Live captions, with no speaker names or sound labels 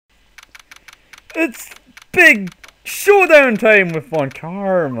It's big showdown time with Von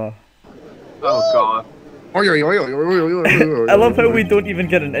Karma. Oh god. I love how we don't even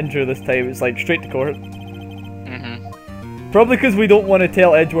get an intro this time. It's like straight to court. Probably because we don't want to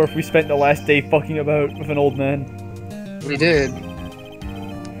tell Edgeworth we spent the last day fucking about with an old man. We did.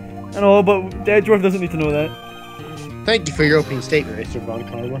 I know, but Edgeworth doesn't need to know that. Thank you for your opening statement, Mr. Von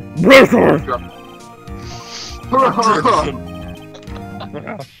Karma.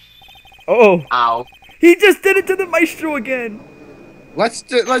 Oh. Ow. He just did it to the maestro again. Let's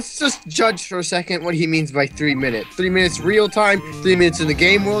just judge for a second what he means by 3 minutes. 3 minutes real time, 3 minutes in the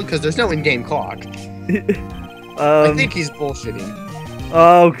game world, because there's no in-game clock. I think he's bullshitting.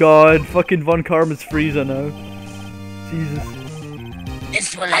 Oh god, fucking Von Karma's freezer now. Jesus.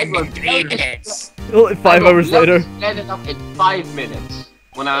 This will end in 3 minutes. Oh, 5 hours later. End it up in 5 minutes.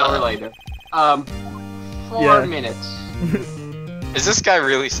 1 hour later. 4 minutes. Is this guy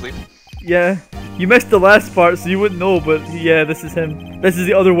really sleeping? Yeah. You missed the last part, so you wouldn't know, but yeah, this is him. This is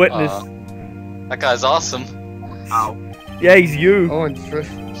the other witness. That guy's awesome. Ow. Yeah, he's you. Oh, and for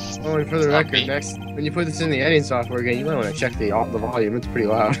the record, next when you put this in the editing software again, you might want to check the volume. It's pretty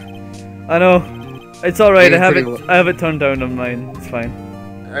loud. I know. It's alright, I have pretty it turned down on mine. It's fine.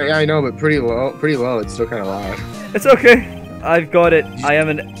 I know, but pretty low. Pretty low. It's still kind of loud. It's okay. I've got it. I am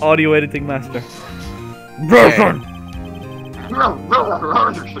an audio editing master. Okay.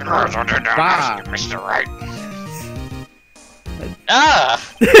 Mr. Wright. Ah!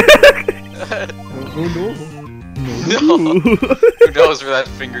 Oh no. No. Who knows where that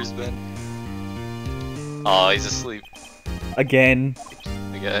finger's been? Oh, he's asleep. Again.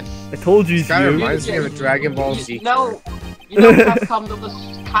 Okay. I told you he's Kind of you. reminds me of a Dragon Ball Z. No, you know Capcom that was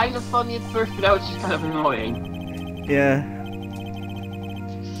kind of funny at first, but now it's just kind of annoying. Yeah.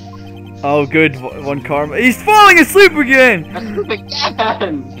 Oh, good, Von Karma. He's falling asleep again!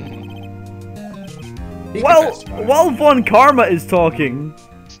 Again! While Von Karma is talking.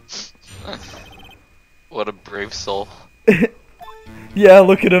 What a brave soul. Yeah,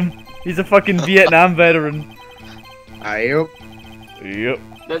 look at him. He's a fucking Vietnam veteran. Yep. Yep.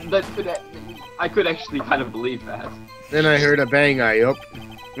 I could actually kind of believe that. Then I heard a bang. Yep.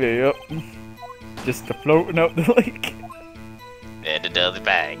 Yep. Just a floating out the lake. And another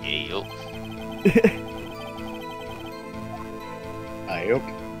bag, yo. Yep.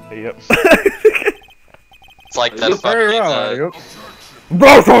 Yep. It's like that fucking,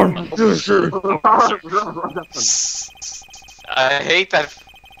 I hate that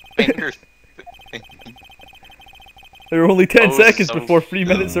finger thing. There are only 10 Oh, seconds so before 3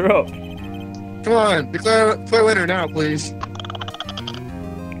 minutes are up. Come on, declare winner now, please.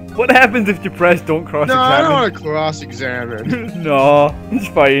 What happens if you press don't No, I don't cross-examine? want to cross-examine. No, it's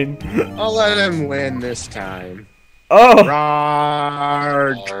fine. I'll let him win this time. Oh!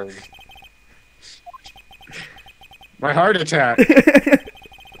 Rarg. My heart attack.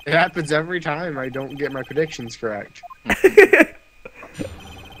 It happens every time I don't get my predictions correct.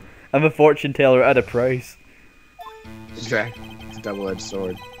 I'm a fortune teller at a price. Exactly. It's a double-edged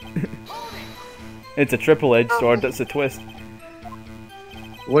sword. It's a triple-edged sword, that's a twist.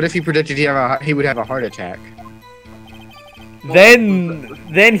 What if he predicted he would have a heart attack? Then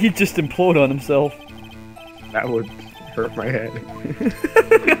he'd just implode on himself. That would hurt my head.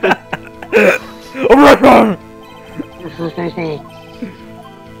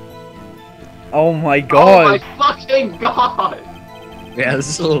 Oh my Oh god. my fucking god! Yeah, this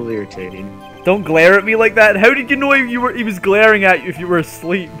is a little irritating. Don't glare at me like that. How did you know he was glaring at you if you were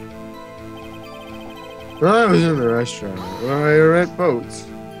asleep? Well, I was in the restaurant. Well, I rent boats.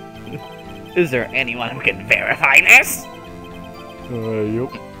 Is there anyone who can verify this?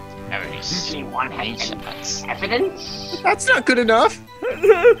 Yup. Anyone has evidence? That's not good enough.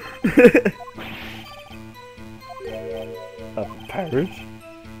 A parrot?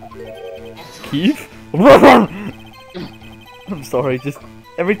 Keith? I'm sorry, just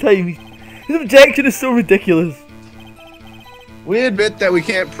every time his objection is so ridiculous. We admit that we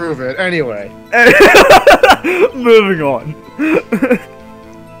can't prove it. Anyway. Moving on.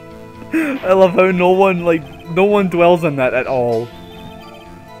 I love how no one dwells on that at all.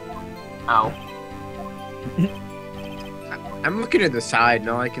 Ow. I'm looking at the side and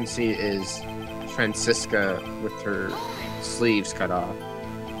all I can see is Francisca with her sleeves cut off.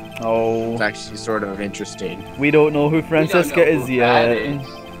 Oh. It's actually sort of interesting. We don't know who Francisca is yet.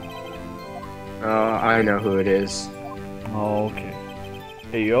 I know who it is. Oh, okay.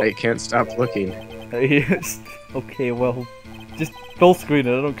 Hey, yo. I can't stop looking. Okay, well, just full screen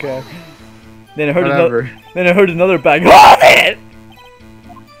it. I don't care. Then I heard another bang. Hold it!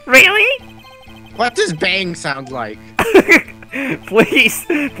 Really? What does bang sound like? Please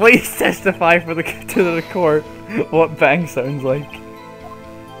testify to the court what bang sounds like.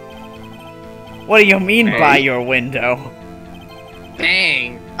 What do you mean by your window?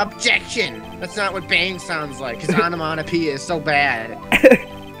 Bang! Objection! That's not what bang sounds like, because onomatopoeia is so bad.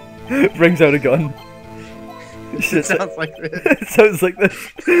 Brings out a gun. It sounds like this. It sounds like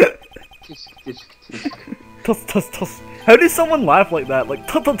this. Tuss, tuss, tuss. How does someone laugh like that? Like,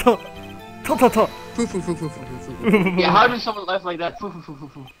 tut, tut, tut. Tut, tut, tut. Foo, foo, foo, foo, foo, foo, foo. Yeah, how does someone laugh like that?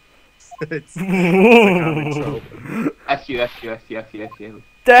 It's a comic trope. F you, F you, F you, F you, F you.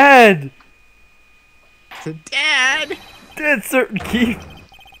 Dad! Dad! Dad, certain key.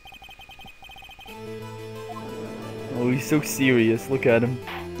 Oh, he's so serious. Look at him.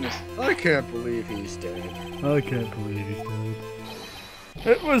 I can't believe he's dead. I can't believe he's dead.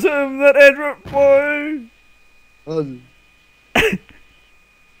 It was him, that Edgeworth boy!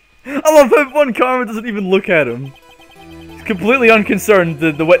 I love how one camera doesn't even look at him. He's completely unconcerned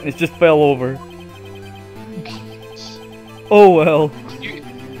that the witness just fell over. Oh well.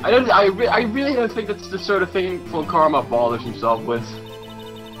 I really don't think that's the sort of thing Full Karma bothers himself with.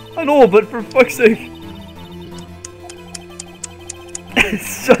 I know, but for fuck's sake.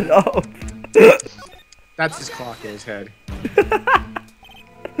 Shut up. That's his clock in his head.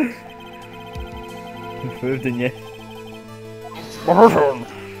 Moved in yet.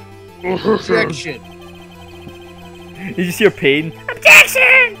 Objection! You just hear pain.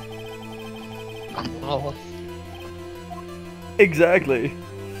 Objection! Oh. Exactly.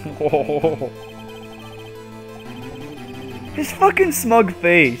 His fucking smug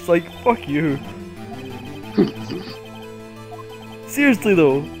face. Like, fuck you. Seriously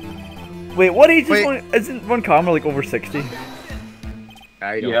though. Wait, what age is one? Isn't one camera like over 60?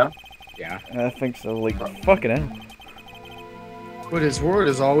 Yeah. Yeah. I think so. Like, fucking hell. But his word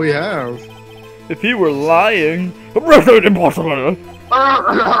is all we have. If he were lying, impossible.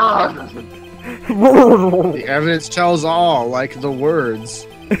 The evidence tells all, like the words.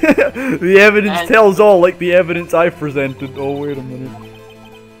 The evidence tells all, like the evidence I presented. Oh, wait a minute.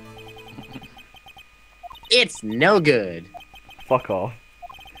 It's no good. Fuck off.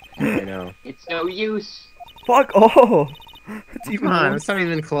 I know. It's no use. Fuck off. It's even Come on, worse. it's not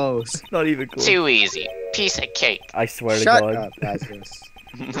even close. It's not even close. Too easy. Piece of cake. I swear Shut to God. up, Lazarus.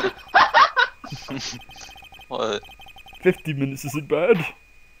 What? 50 minutes isn't bad.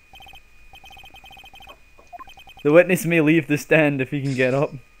 The witness may leave the stand if he can get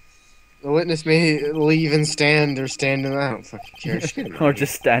up. The witness may leave and stand or stand in. I don't fucking care. Shit, Or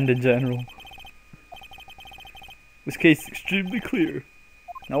just stand in general. This case is extremely clear.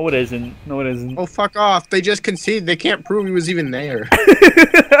 No, it isn't. No, it isn't. Oh, fuck off. They just conceded. They can't prove he was even there.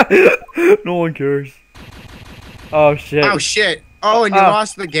 No one cares. Oh, shit. Oh, shit. Oh, and you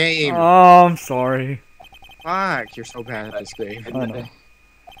lost the game. Oh, I'm sorry. Fuck, you're so bad at this game. I know.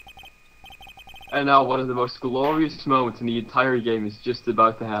 And now one of the most glorious moments in the entire game is just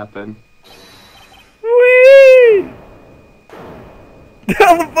about to happen. Whee!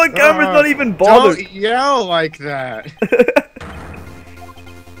 The fuck camera's not even bothered. Don't yell like that.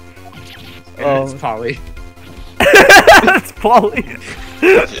 Oh. It's Polly. That's Polly.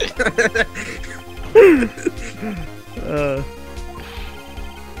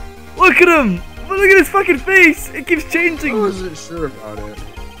 Look at him! Look at his fucking face! It keeps changing! I wasn't sure about it.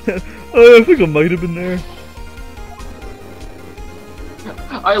 I think I might have been there.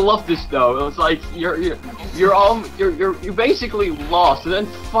 I love this though. It's like you're basically lost, and then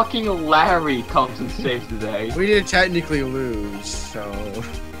fucking Larry comes and saves the day. We did technically lose, so...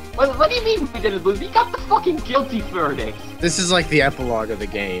 What do you mean we didn't lose? We got the fucking guilty verdict. This is like the epilogue of the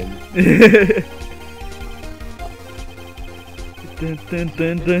game.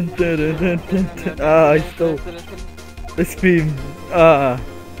 I stole this theme.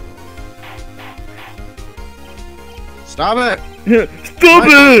 Stop it! Stop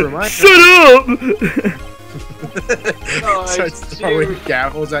it! Shut up! Starts throwing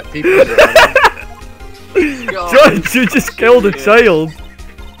gavels at people. Judge, you just killed a child.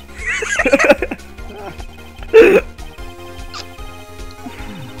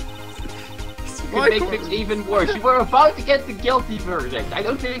 You make things even worse. You were about to get the guilty verdict. I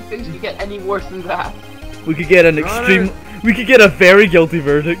don't think things could get any worse than that. We could get an extreme. We could get a very guilty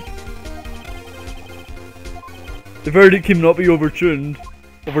verdict. The verdict cannot be overturned.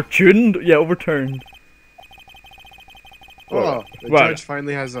 Overturned? Yeah, overturned. Oh, the judge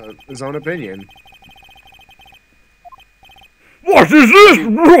finally has his own opinion. What is this?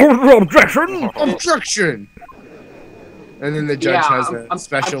 Objection! Objection! And then the judge has a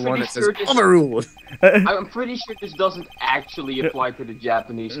special one that says overruled. I'm pretty sure this doesn't actually apply to the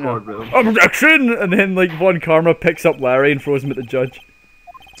Japanese courtroom. Objection! And then like Von Karma picks up Larry and throws him at the judge.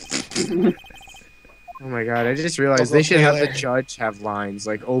 Oh my god, I just realized they should have the judge have lines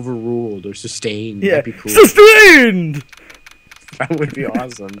like overruled or sustained. Yeah. That'd be cool. Sustained! That would be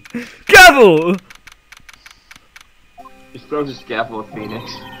awesome. Gavel! Just throws a scaffold at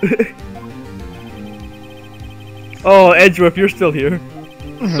Phoenix. Oh, Edgeworth, you're still here.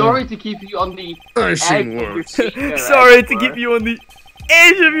 Sorry to keep you on the edge of your seat there, Sorry to keep you on the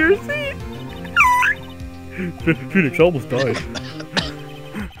edge of your seat. Phoenix almost died.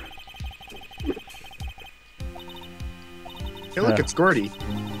 Hey, look, it's Gordy.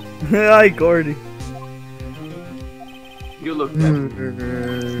 Hi, Gordy. You look better.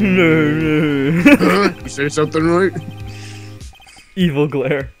 You say something right? Evil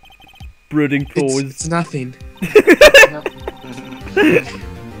glare. Brooding pose. It's nothing.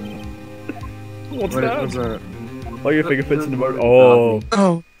 What's What that? was that? Oh, your fingerprints in the mud. Oh.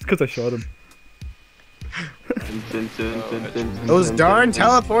 Oh. It's because I shot him. Those darn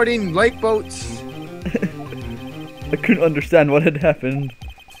teleporting lake boats. I couldn't understand what had happened.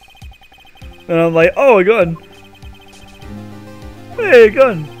 And I'm like, oh, a gun. Hey, a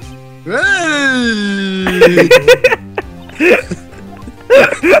gun. Hey!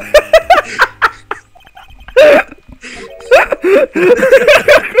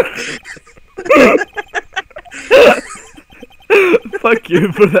 Fuck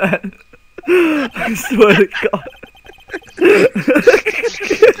you for that. I swear to God.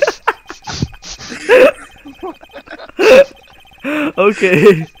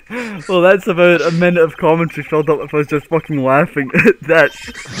 Okay, well that's about a minute of commentary filled up if I was just fucking laughing at that.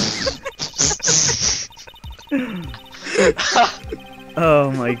 Oh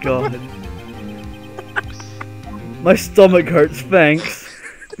my god. My stomach hurts, thanks.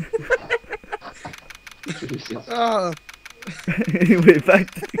 Anyway, back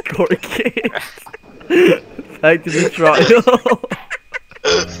to the court case. Back to the trial.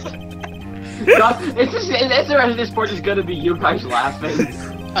 God, it's the rest of this part is gonna be you guys laughing.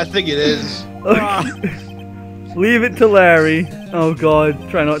 I think it is. Okay. Leave it to Larry. Oh god,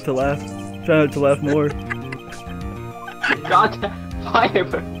 try not to laugh. Try not to laugh more. God,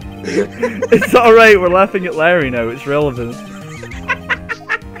 whatever. It's alright, we're laughing at Larry now, it's relevant.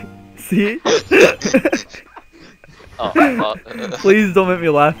 See? Please don't make me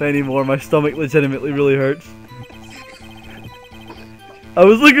laugh anymore, my stomach legitimately really hurts. I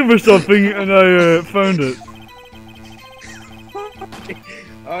was looking for something and I found it.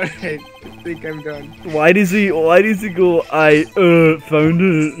 Alright, I think I'm done. Why does he go, I found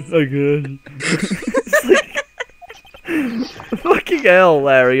it, I guess. It's like, fucking hell,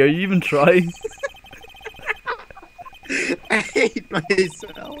 Larry, are you even trying? I hate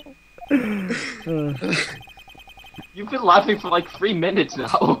myself. You've been laughing for like 3 minutes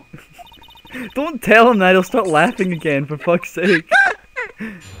now. Don't tell him that, he'll start laughing again, for fuck's sake.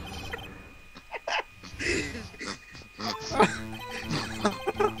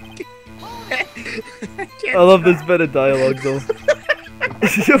 I love this bit of dialogue though.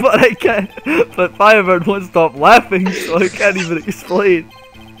 But I can't. But Firebird won't stop laughing, so I can't even explain.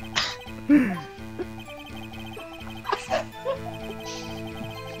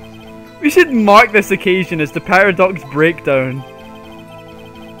 We should mark this occasion as the Paradox Breakdown.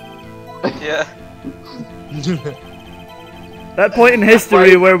 Yeah. That point in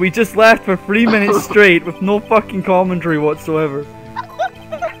history where we just laughed for 3 minutes straight with no fucking commentary whatsoever.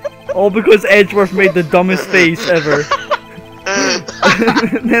 All because Edgeworth made the dumbest face ever.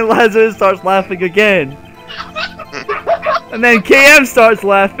 And then Lazarus starts laughing again. And then KM starts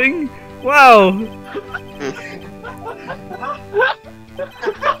laughing. Wow.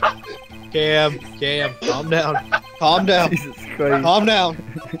 Cam, calm down. Calm down. Jesus Christ. Calm down.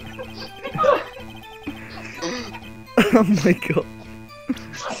 Oh my god.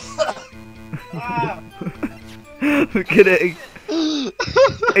 Look at it.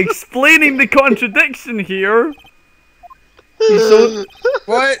 Explaining the contradiction here. So,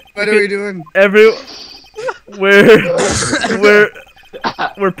 What? What are we doing?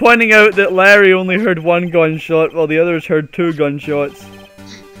 We're pointing out that Larry only heard 1 gunshot while the others heard 2 gunshots.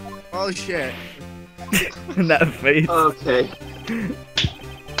 Oh shit. In that face. Okay.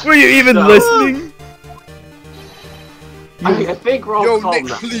 Were you even listening? I think we're all Yo, calm Nick,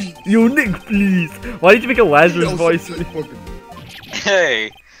 now. please. Yo, Nick, please. Why did you make a Lazarus Yo, voice?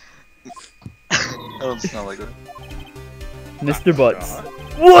 Hey. I don't sound like that. Mr. Butts.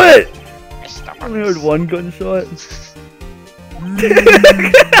 What? I only heard 1 gunshot.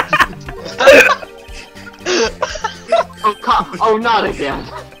 Oh, not again.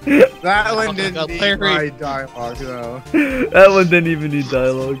 That one didn't God, need Larry. my dialogue, though. That one didn't even need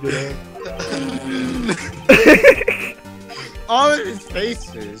dialogue at all. All of his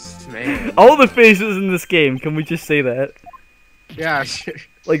faces, man. All the faces in this game, can we just say that? Yeah, sure.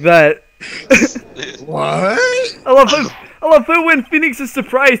 Like that. What? I love how when Phoenix is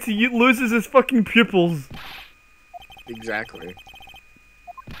surprised, he loses his fucking pupils. Exactly.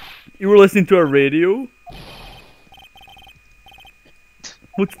 You were listening to a radio?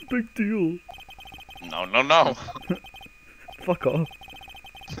 What's the big deal? No, no, no. Fuck off.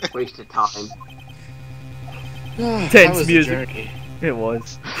 Wasted time. That Tense was a music. journey. It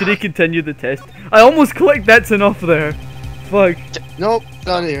was. Should he continue the test? I almost clicked that's enough there. Fuck. Nope,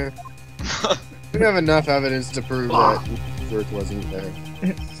 not here. We have enough evidence to prove that Edgeworth wasn't there.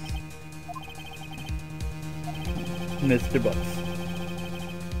 Mr.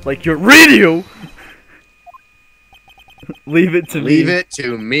 Butts. Like your radio! Leave it to me. Leave it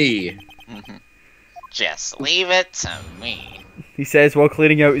to me. Just leave it to me. He says while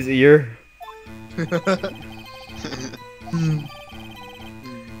cleaning out his ear.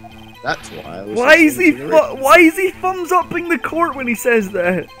 That's why. I was Why is he listening to why is he thumbs upping the court when he says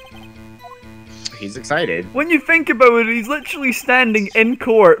that? He's excited. When you think about it, he's literally standing in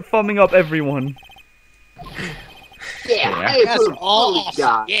court thumbing up everyone. Yeah, Yeah. I That's approve. Holy awesome.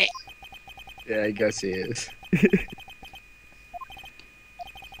 God. Yeah. Yeah, I guess he is.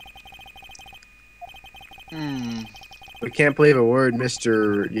 We can't believe a word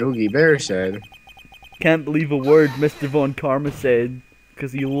Mr. Yogi Bear said. Can't believe a word Mr. Von Karma said,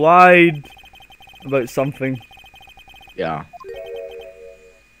 because he lied about something. Yeah.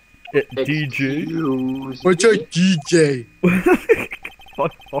 DJ? Excuse What's me? a DJ?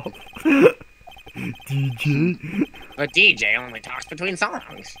 Fuck off. DJ? A DJ only talks between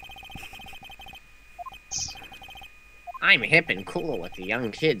songs. I'm hip and cool with the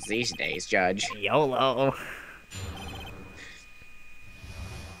young kids these days, Judge. YOLO.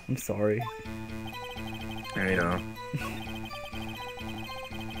 I'm sorry. I know.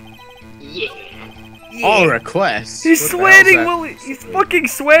 Yeah. All requests. He's What the hell's sweating that? while he's fucking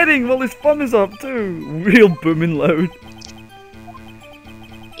sweating while his thumb is up too. Real booming loud.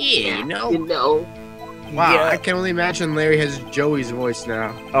 Yeah, you know. You know. Wow, Yeah. I can only imagine Larry has Joey's voice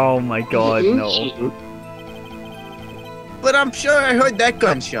now. Oh my god, no. But I'm sure I heard that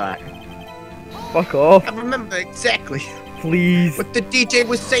gunshot. Fuck off, I remember exactly please. what the DJ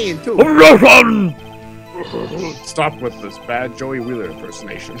was saying too. Run! Stop with this bad Joey Wheeler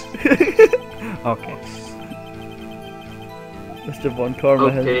impersonation. Okay. Mr. Von Karma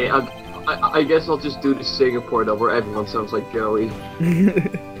Okay, I guess I'll just do the Singapore though, where everyone sounds like Joey.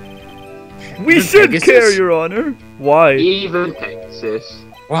 We Even should Pegasus? care, Your Honor. Why? Even Texas.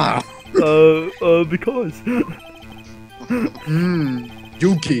 Wow. Because.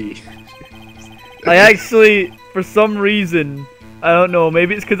 Yuki. I actually, for some reason, I don't know,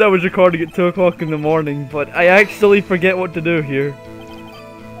 maybe it's because I was recording at 2 o'clock in the morning, but I actually forget what to do here.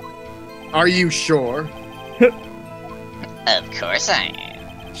 Are you sure? Of course I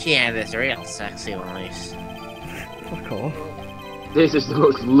am. Yeah, this real sexy voice. Fuck off. This is the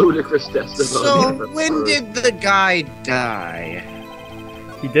most ludicrous testimony. So, I've ever when heard. did the guy die?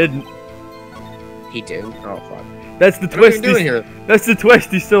 He didn't. He did. Oh, fuck. That's the What are twist. you doing here? That's the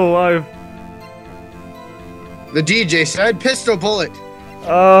twist. He's still alive. The DJ said pistol bullet.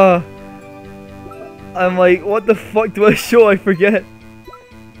 I'm like, what the fuck do I show? I forget.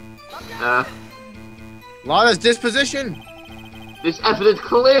 Lana's disposition. This evidence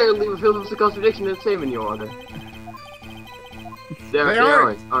clearly reveals the contradiction in the statement, Your Honor. They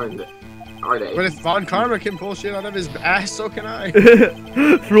aren't. aren't they? Are they? But if Von Karma can pull shit out of his ass, so can I.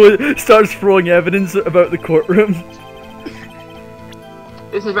 Starts throwing evidence about the courtroom.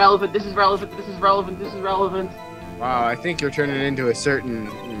 This is relevant, this is relevant, this is relevant, this is relevant. Wow, I think you're turning into a certain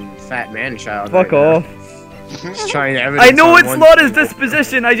fat man child. Fuck right off. now. Just trying to evidence I know on it's one not his thing.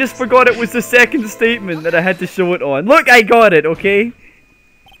 disposition, I just forgot it was the second statement that I had to show it on. Look, I got it, okay?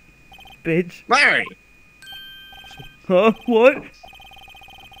 Bitch. Larry! Huh? What?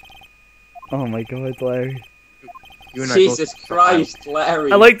 Oh my god, Larry. You and I Jesus both- Christ,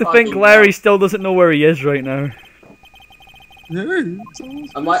 Larry. I like to think fucking Larry still doesn't know where he is right now.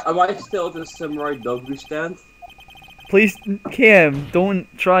 Am I still at the Samurai Dogu stand? Please, Cam, don't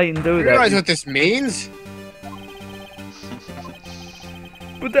try and do You realize that. what this means?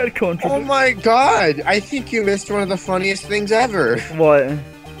 But that Oh contradicts. my god, I think you missed one of the funniest things ever. What?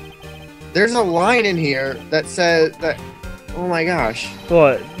 There's a line in here that says that. Oh my gosh!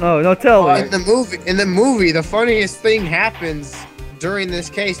 What? No, tell me. In the movie, the funniest thing happens during this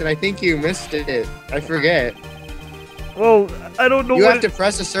case, and I think you missed it. I forget. Well, I don't know You what have to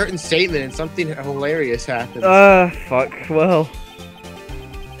press a certain statement and something hilarious happens. fuck, well.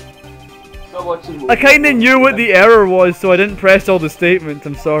 So what's the I kinda knew what the error was, so I didn't press all the statements,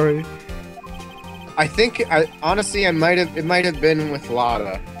 I'm sorry. I think, honestly, it might have been with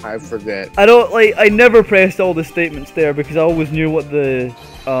Lada. I forget. I never pressed all the statements there because I always knew what the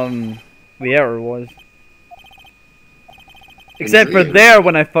error was. Except for there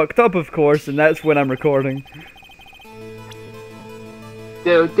when I fucked up, of course, and that's when I'm recording.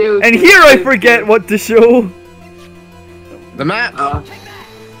 And here I forget what to show! The map!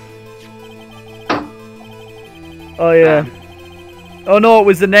 Oh yeah. Oh no, it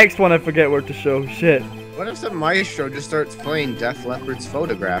was the next one I forget where to show. Shit. What if the maestro just starts playing Def Leppard's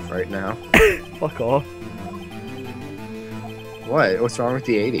Photograph right now? Fuck off. What? What's wrong with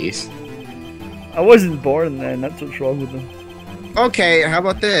the 80s? I wasn't born then, that's what's wrong with them. Okay, how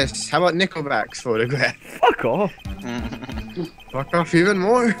about this? How about Nickelback's Photograph? Fuck off. Fuck off even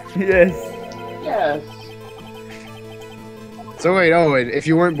more? Yes. Yes. So wait, Owen, if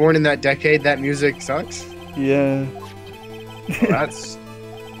you weren't born in that decade, that music sucks? Yeah. Well,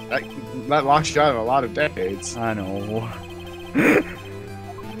 that locks you out of a lot of decades. I know.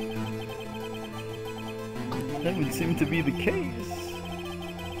 That would seem to be the case.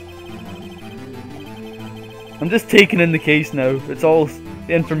 I'm just taking in the case now. It's all,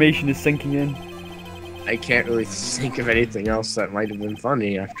 the information is sinking in. I can't really think of anything else that might have been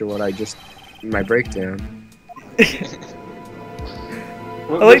funny after what I just, my breakdown.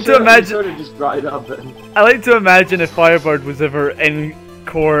 I like to imagine. Sort of just dried up then. I like to imagine if Firebird was ever in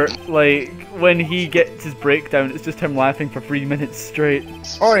court, like when he gets his breakdown, it's just him laughing for 3 minutes straight.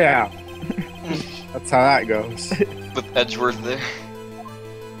 Oh yeah, that's how that goes. With Edgeworth there.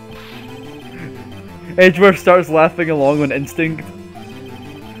 Edgeworth starts laughing along on instinct,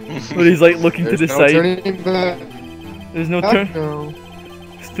 but he's like looking to the side. Turning back. There's no No.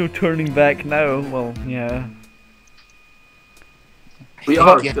 There's no turning back now. Well, yeah. We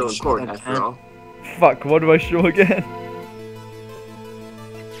are still in court after all. Fuck, what do I show again?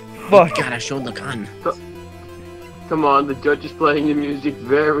 Fuck. God, I showed the gun. Come on, the judge is playing the music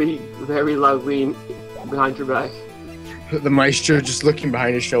very, very loudly behind your back. The maestro just looking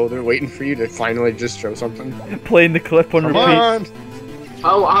behind his shoulder, waiting for you to finally just show something. Playing the clip on Come repeat. on!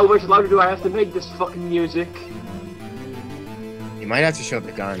 Oh, how much louder do I have to make this fucking music? You might have to show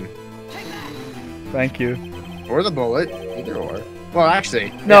the gun. Thank you. Or the bullet. Either or. Well,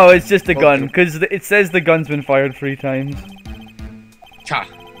 actually. No, yeah. it's just a gun, because it says the gun's been fired 3 times. Ha!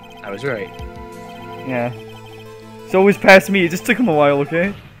 I was right. Yeah. It's always past me, it just took him a while,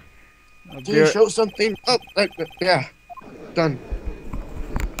 okay? Can you show something? Oh, yeah. Done.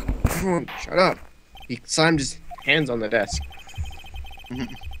 Shut up. He slammed his hands on the desk.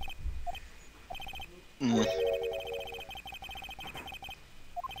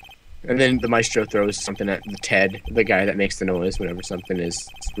 And then the maestro throws something at the Ted, the guy that makes the noise whenever something is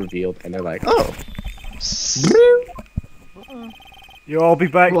revealed, and they're like, oh. Yo, I'll be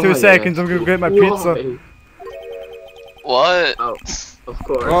back 2 seconds, I'm gonna get my pizza. What? Oh, of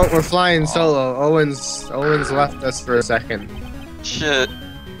course. Well, we're flying solo. Owen's left us for a second. Shit.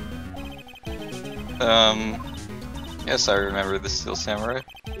 Yes, I remember the Steel Samurai.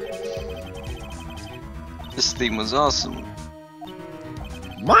 This theme was awesome.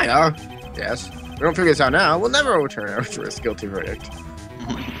 Maya? Yes. We don't figure this out now. We'll never overturn our first guilty verdict.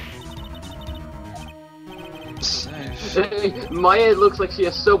 Maya looks like she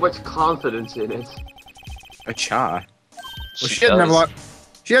has so much confidence in it. A cha. Well, she doesn't have a lot.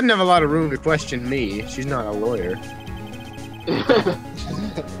 She doesn't have a lot of room to question me. She's not a lawyer.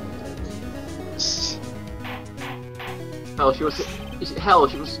 She was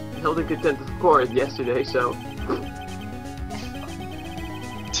held in contempt of court yesterday, so.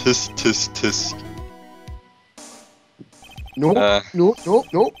 Tisk tisk tisk. Nope. Nope.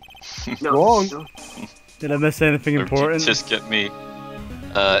 No, Wrong. no. Did I miss anything important? Just get me.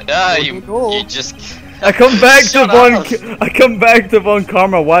 You just. I come back Shut to up. I come back to Von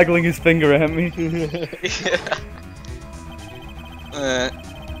Karma waggling his finger at me.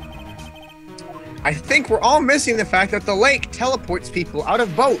 I think we're all missing the fact that the lake teleports people out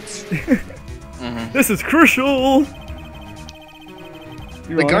of boats. This is crucial.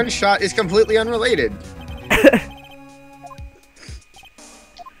 The gunshot is completely unrelated.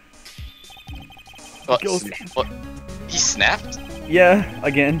 What? He snapped? Yeah,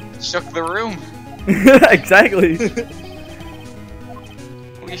 again. Shook the room. Exactly.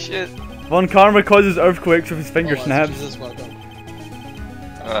 Holy shit. Von Karma causes earthquakes with his finger snaps.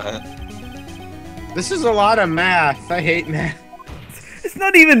 This is a lot of math. I hate math. It's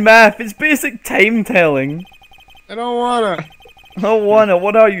not even math, it's basic time telling. I don't wanna. I don't wanna.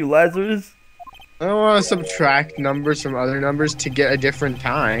 What are you, Lazarus? I don't wanna subtract numbers from other numbers to get a different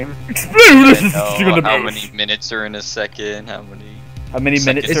time. Explain this is How Turnabout. many minutes are in a second? How many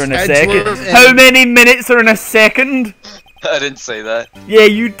minutes are in a It's second? Edgeworth and- How many minutes are in a second? I didn't say that. Yeah,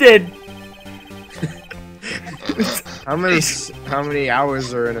 you did. How many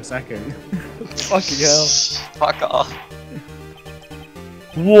hours are in a second? Fucking hell. Fuck off.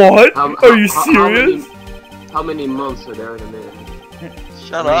 What? How- Are you how- serious? How many months are there in a minute?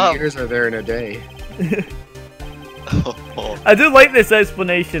 Shut How up. many years are there in a day? I do like this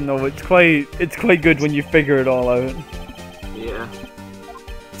explanation though. It's quite good when you figure it all out. Yeah.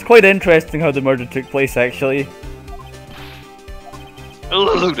 It's quite interesting how the murder took place actually.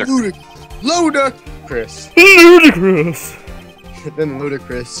 Ludicrous. Ludicrous. Ludicrous. Then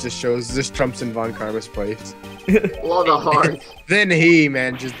Ludicrous just trumps in Von Karma's place. A lot of hearts. Then he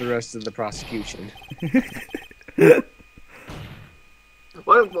manages the rest of the prosecution.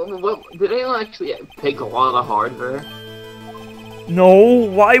 What, did anyone actually pick a lot of hardware? No,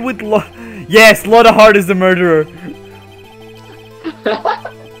 why would Yes, Lotta Hart is the murderer.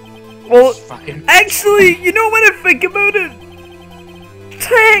 Well, Fucking actually, you know when I think about it,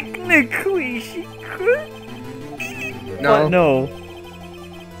 technically she could. But no.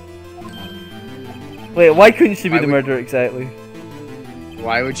 Wait, why couldn't she be the murderer exactly?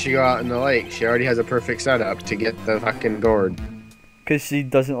 Why would she go out in the lake? She already has a perfect setup to get the fucking gourd. Because she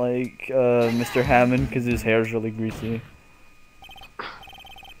doesn't like Mr. Hammond because his hair's really greasy.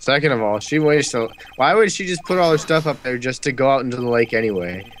 Second of all, why would she just put all her stuff up there just to go out into the lake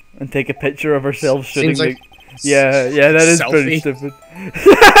anyway? And take a picture of herself shooting Seems like Yeah, that is pretty selfie. stupid.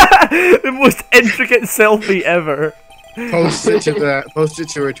 The most intricate selfie ever. Post it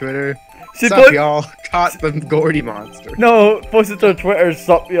to her Twitter. She Sup, y'all? Caught the Gordy monster. No, post it to her Twitter.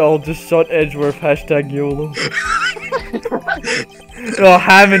 Sup, y'all? Just shot Edgeworth. Hashtag YOLO. Oh,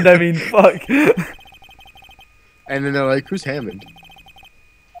 Hammond. I mean, fuck. And then they're like, "Who's Hammond?"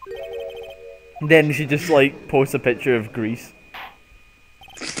 Then she just like posts a picture of Grease.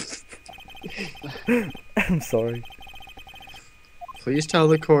 I'm sorry. Please tell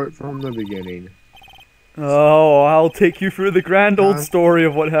the court from the beginning. Oh, I'll take you through the grand old story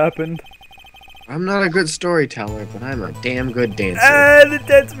of what happened. I'm not a good storyteller, but I'm a damn good dancer. Ah, the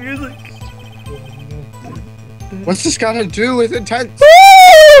dance music. What's this got to do with intense?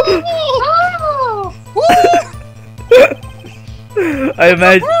 I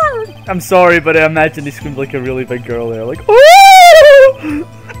imagine. I'm sorry, but I imagine he screamed like a really big girl there, like "Ooh!"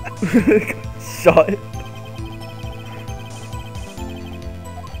 Shot.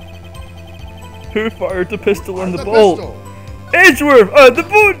 Who fired the pistol and the bolt? Pistol. Edgeworth! The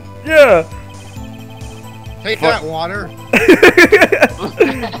boot! Yeah! Take Fuck. that, water.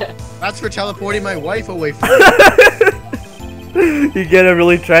 That's for teleporting my wife away from me. You get a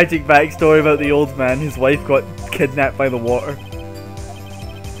really tragic backstory about the old man. His wife got kidnapped by the water.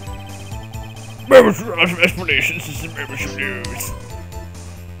 Explanations is membership news.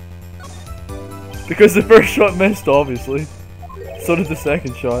 Because the first shot missed, obviously. So did the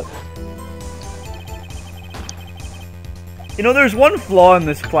second shot. You know, there's one flaw in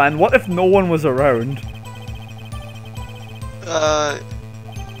this plan. What if no one was around?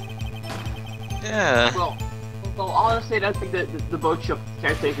 Yeah. Well, honestly, I don't think that the boat ship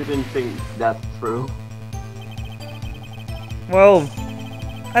caretaker didn't think that's true. Well,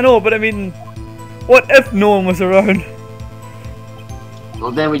 I know, but I mean, what if no one was around?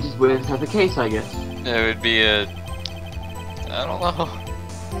 Well, then we just wouldn't have the case, I guess. It would be a... I don't know.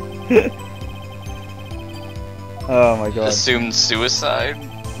 Oh my god. Assumed suicide,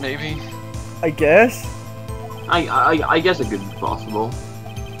 maybe? I guess? I guess it could be possible.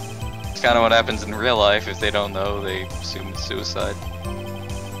 It's kind of what happens in real life. If they don't know, they assume it's suicide.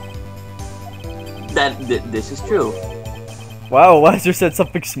 This is true. Wow, Lazar said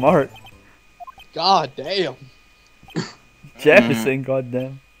something smart. God damn. Jeff is saying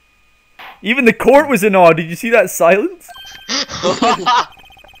goddamn. Even the court was in awe. Did you see that silence?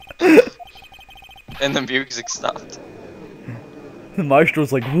 And the music stopped. The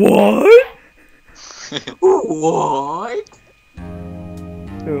maestro's like, what? What?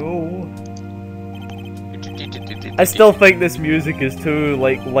 Oh. I still think this music is too,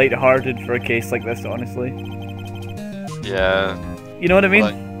 like, light-hearted for a case like this, honestly. Yeah. You know what I mean?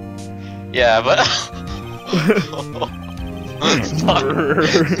 But, yeah, but...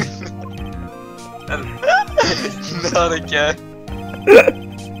 Not again.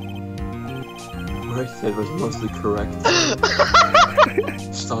 What I said was mostly correct.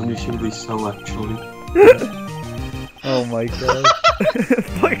 Astonishingly so, actually. Oh my god.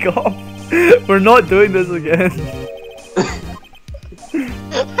 Fuck off. We're not doing this again.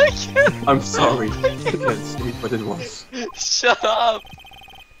 I'm sorry. I can't say what it was. Shut up!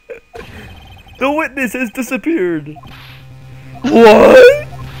 The witness has disappeared. What?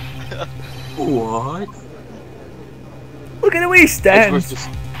 What? Look at the way he stands.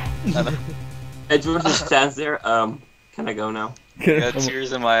 Edgeworth just stands there. Can I go now? I got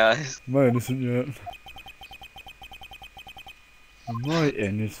tears in my eyes. Am I innocent yet? Am I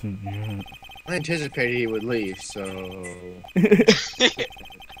innocent yet? I anticipated he would leave, so...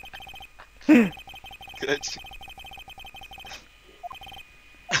 Good.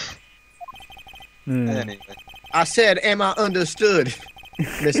 Anyway. I said, am I understood?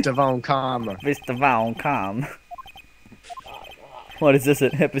 Mr. Von Calmer. Mr. Von Calm. What is this,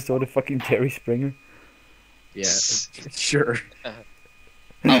 an episode of fucking Terry Springer? Yeah, sure.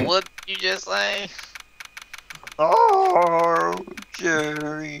 What did you just say? Oh,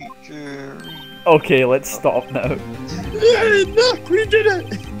 Jerry. Okay, let's stop now. Look, we did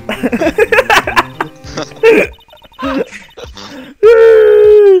it!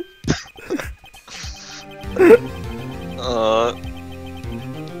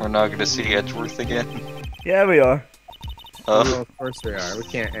 We're not gonna see Edgeworth again. Yeah, we are. Well, of course we are. We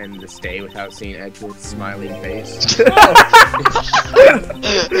can't end this day without seeing Edgeworth's smiling face. That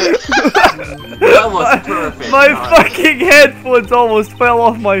was perfect. My fucking headphones almost fell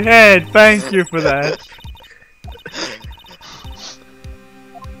off my head. Thank you for that.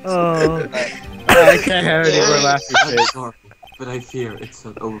 Oh. I can't have any more laughing I'm fits. sorry, but I fear it's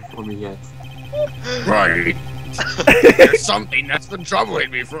not over for me yet. Right. There's something that's been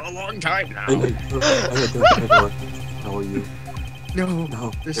troubling me for a long time now. And I don't want to tell you. No,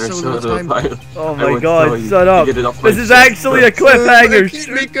 there's There's so little time. Oh I my would god, tell you shut to up. get it off my This is chest, actually a but- I cliffhanger.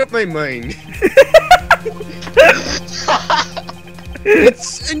 can't make up my mind.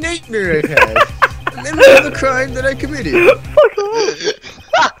 It's a nightmare I've had. A memory of a crime that I committed. Fuck off.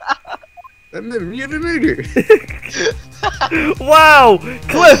 A memory of a murder. Wow!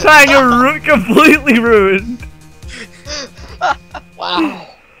 Cliffhanger completely ruined. Wow.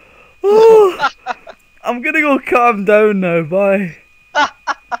 I'm gonna go calm down now, bye.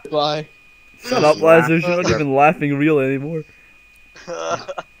 Bye. Shut up, Lazarus, you're not even laughing real anymore.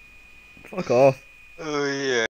 Fuck off. Oh yeah.